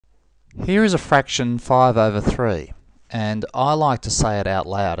Here is a fraction 5 over 3, and I like to say it out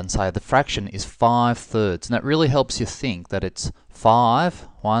loud and say the fraction is 5/3, and that really helps you think that it's 5,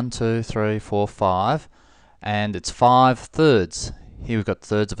 1, 2, 3, 4, 5, and it's 5/3. Here we've got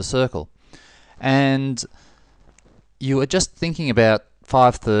thirds of a circle. And you are just thinking about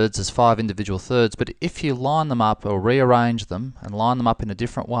 5/3 as 5 individual thirds, but if you line them up or rearrange them and line them up in a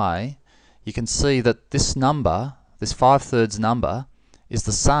different way, you can see that this number, this 5/3 number, is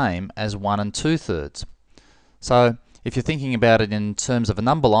the same as 1 and 2/3. So if you're thinking about it in terms of a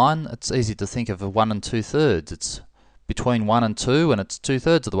number line, it's easy to think of a 1 and 2/3. It's between 1 and 2, and it's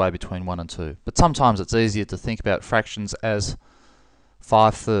 2/3 of the way between 1 and 2. But sometimes it's easier to think about fractions as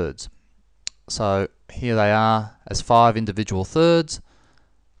 5/3. So here they are as 5 individual thirds,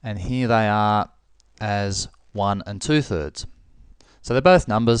 and here they are as 1 and 2/3. So they're both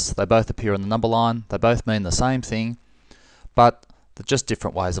numbers, they both appear on the number line, they both mean the same thing, but they're just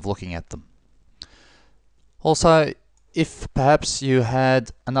different ways of looking at them. Also, if perhaps you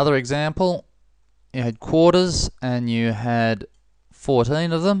had another example, you had quarters and you had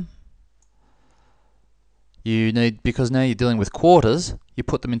 14 of them, because now you're dealing with quarters, you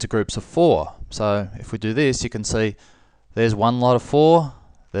put them into groups of 4. So if we do this, you can see there's one lot of 4,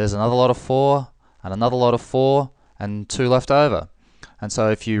 there's another lot of 4, and another lot of 4, and 2 left over. And so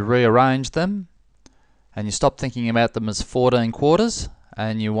if you rearrange them, and you stop thinking about them as 14 quarters,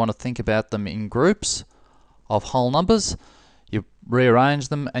 and you want to think about them in groups of whole numbers, you rearrange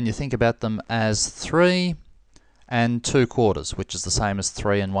them and you think about them as 3 and 2 quarters, which is the same as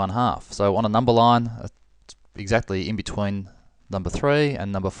 3 and 1/2. So on a number line, it's exactly in between number 3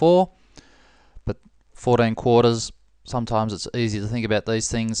 and number 4, but 14 quarters, sometimes it's easy to think about these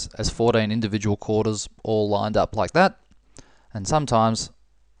things as 14 individual quarters all lined up like that, and sometimes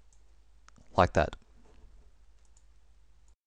like that.